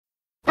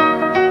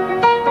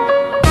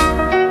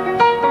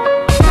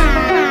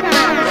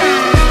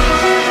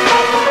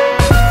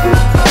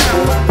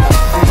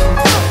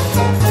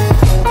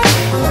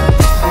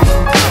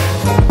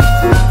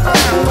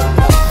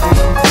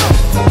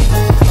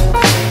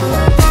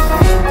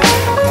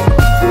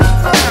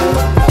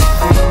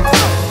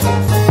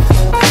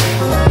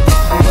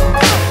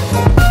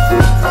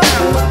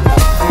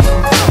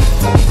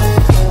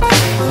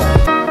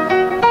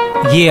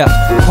Yeah,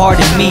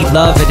 pardon me,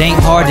 love, it ain't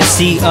hard to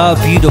see a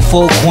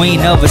beautiful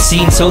queen of a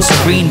scene so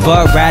serene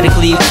but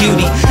radically a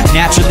cutie.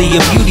 Naturally a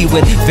beauty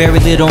with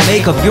very little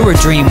makeup. You're a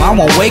dream, I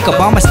won't wake up,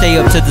 I'ma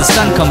stay up till the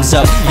sun comes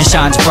up and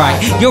shines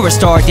bright. You're a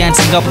star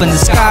dancing up in the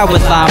sky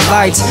with lime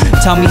lights.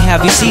 Tell me,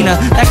 have you seen her?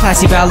 That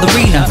classy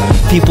ballerina.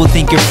 People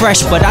think you're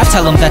fresh, but I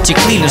tell them that you're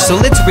cleaner. So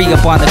let's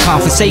re-up on the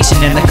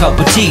conversation and a cup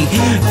of tea,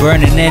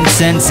 burning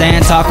incense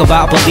and talk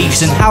about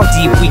beliefs and how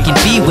deep we can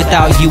be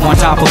without you on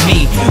top of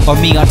me, or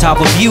me on top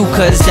of you,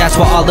 cause that's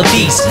what all of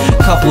these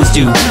couples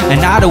do.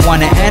 And I don't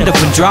wanna end up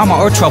in drama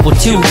or trouble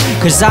too,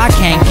 cause I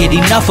can't get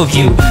enough of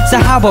you. So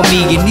how about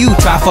me and you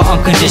try for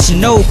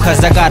unconditional,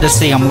 cause I gotta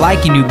say I'm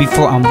liking you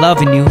before I'm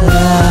loving you. La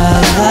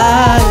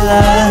la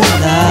la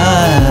la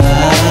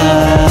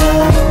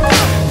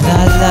la la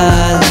la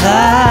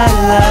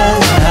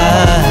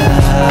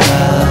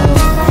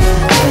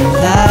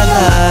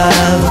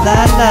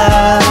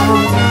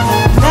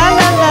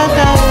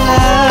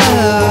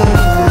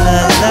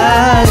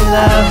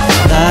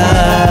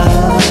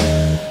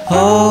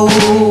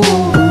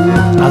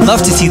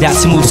love to see that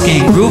smooth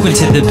skin grooving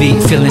to the beat,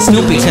 feeling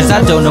Snoopy cause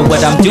I don't know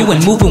what I'm doing,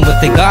 moving with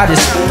the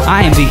goddess.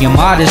 I ain't being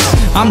modest,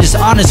 I'm just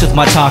honest with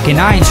my talking.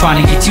 I ain't trying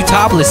to get too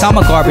topless,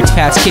 I'm a garbage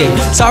patch kid.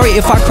 Sorry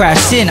if I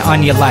crashed in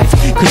on your life,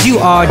 cause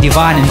you are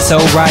divine and so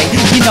right.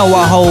 You know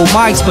I hold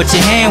mics, but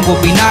your hand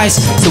would be nice,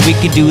 so we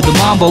could do the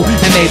mambo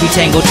and maybe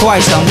tango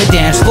twice on the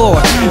dance floor.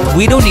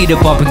 We don't need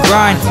a bump and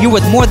grind, you're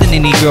worth more than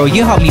any girl,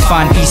 you help me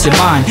find peace of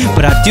mind.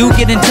 But I do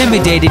get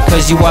intimidated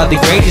cause you are the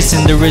greatest,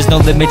 and there is no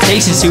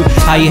limitations to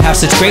how you have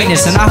such greatness,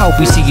 and I hope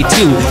we see you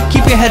too.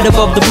 Keep your head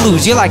above the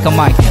blues, you're like a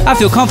mic, I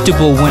feel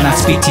comfortable when I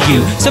speak to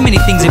you. So many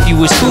things if you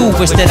was cool,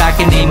 wish that I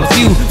could name a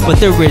few, but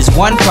there is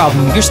one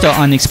problem, you're still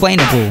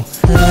unexplainable.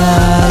 La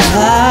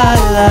la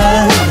la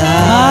la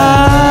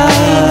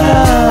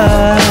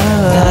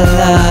la la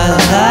la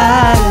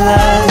la.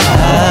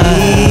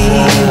 Be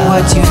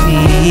what you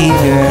need,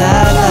 girl.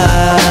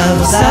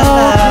 La la la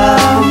la.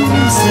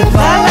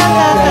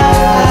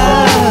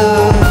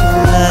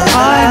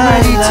 I'm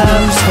ready to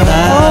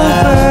start over.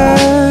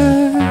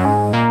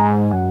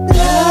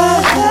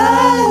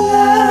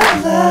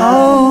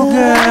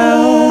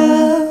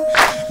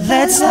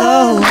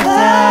 Slow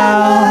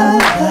down.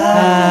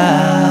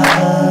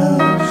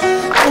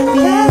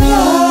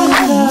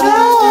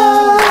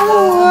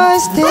 I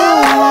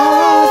still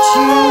want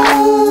you.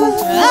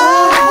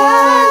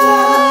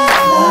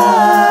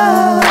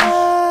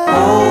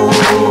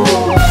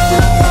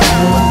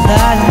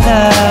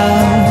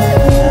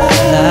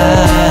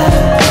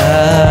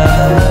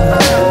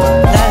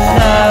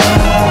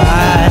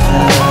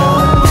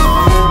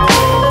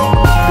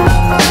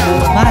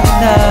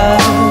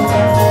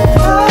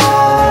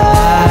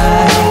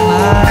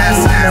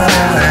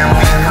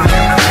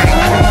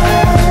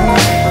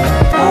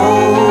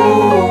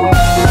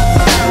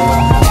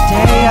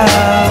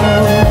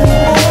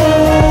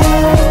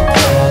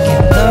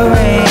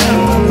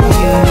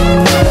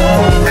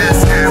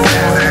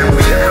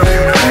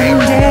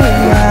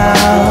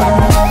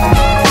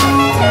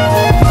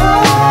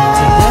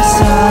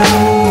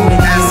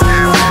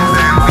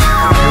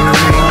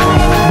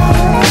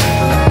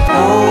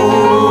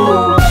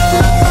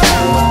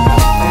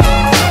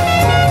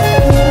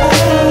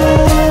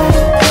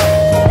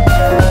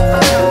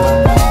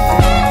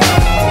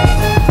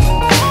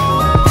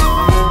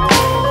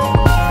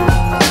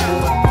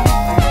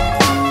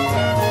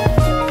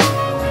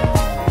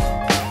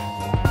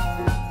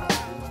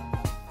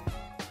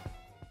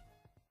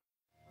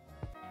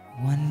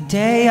 One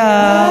day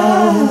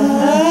I'll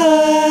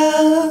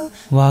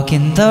walk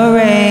in the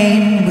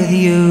rain with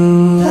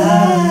you.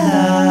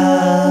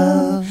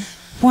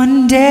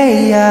 One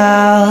day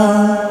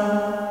I'll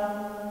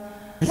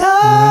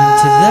run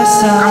to the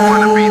sun. I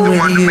wanna be the with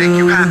one to make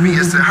you happy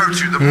is to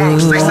hurt you the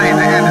most. They say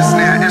the end is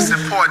near, it's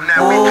important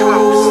that we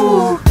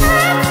close.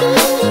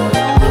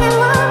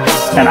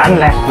 And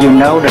unless you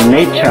know the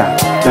nature,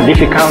 the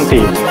difficulty,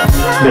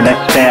 the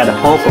despair, the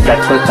hope of that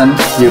person,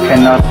 you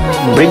cannot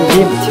bring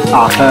him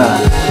or her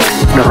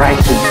the right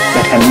thing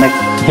that can make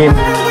him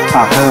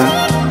or her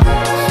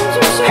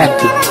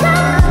happy.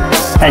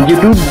 And you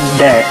do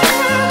that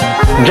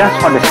just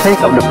for the sake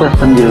of the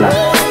person you love.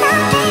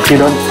 You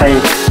don't say,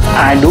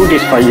 I do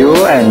this for you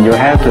and you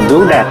have to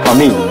do that for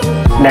me.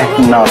 That's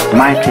not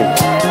my thing.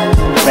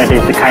 That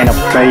is the kind of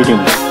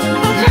trading,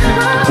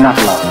 not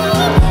love.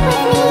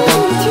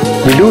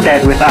 We do that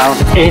without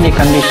any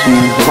condition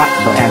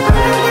whatsoever.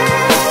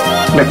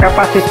 The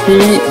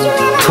capacity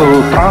to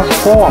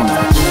transform,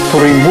 to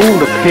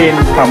remove the pain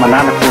from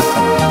another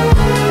person.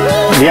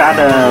 The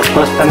other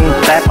person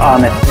step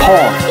on a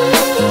thorn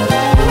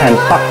and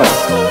suffer.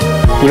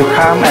 You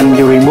come and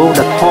you remove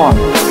the thorn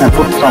and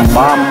put some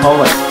balm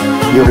over it.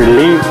 You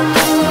relieve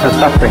the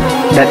suffering.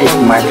 That is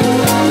magic.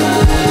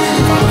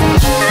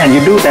 And you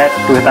do that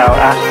without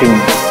asking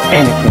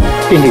anything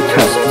in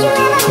return.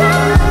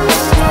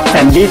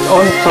 And this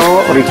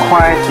also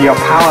requires your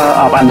power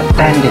of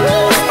understanding.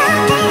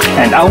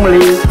 And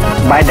only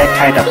by that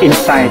kind of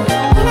insight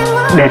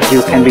that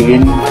you can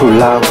begin to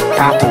love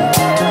properly.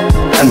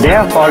 And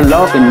therefore,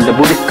 love in the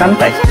Buddhist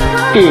context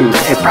is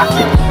a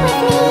practice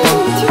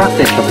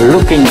of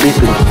looking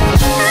deeply,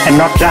 and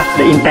not just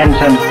the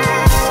intention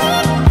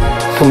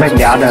to make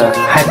the other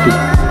happy.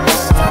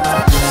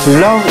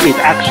 Love is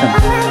action,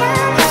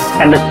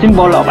 and the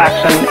symbol of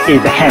action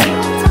is the hand.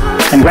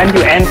 And when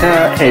you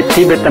enter a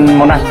Tibetan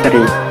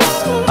monastery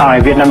or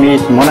a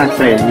Vietnamese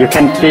monastery, you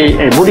can see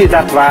a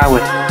Bodhisattva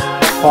with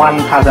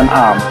 1,000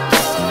 arms.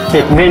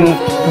 It means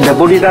the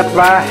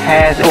Bodhisattva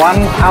has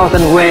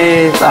 1,000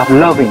 ways of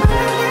loving.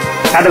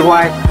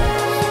 Otherwise,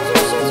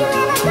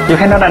 you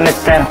cannot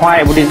understand why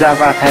a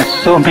Bodhisattva has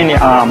so many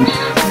arms.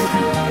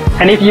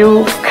 And if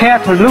you care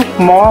to look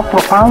more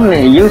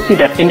profoundly, you see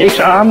that in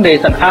each arm there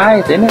is an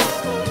eye in it.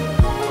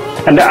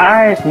 And the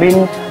eyes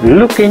means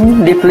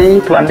looking deeply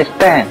to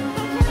understand.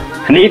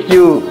 And if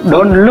you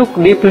don't look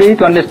deeply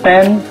to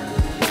understand,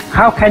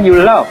 how can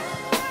you love?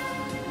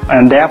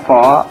 And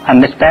therefore,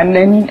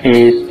 understanding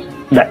is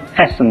the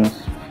essence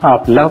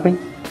of loving.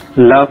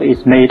 Love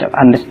is made of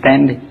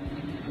understanding.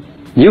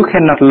 You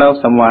cannot love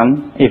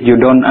someone if you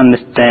don't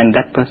understand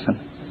that person.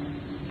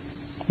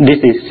 This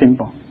is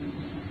simple.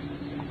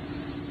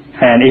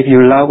 And if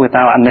you love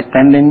without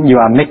understanding, you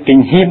are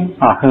making him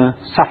or her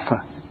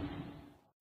suffer.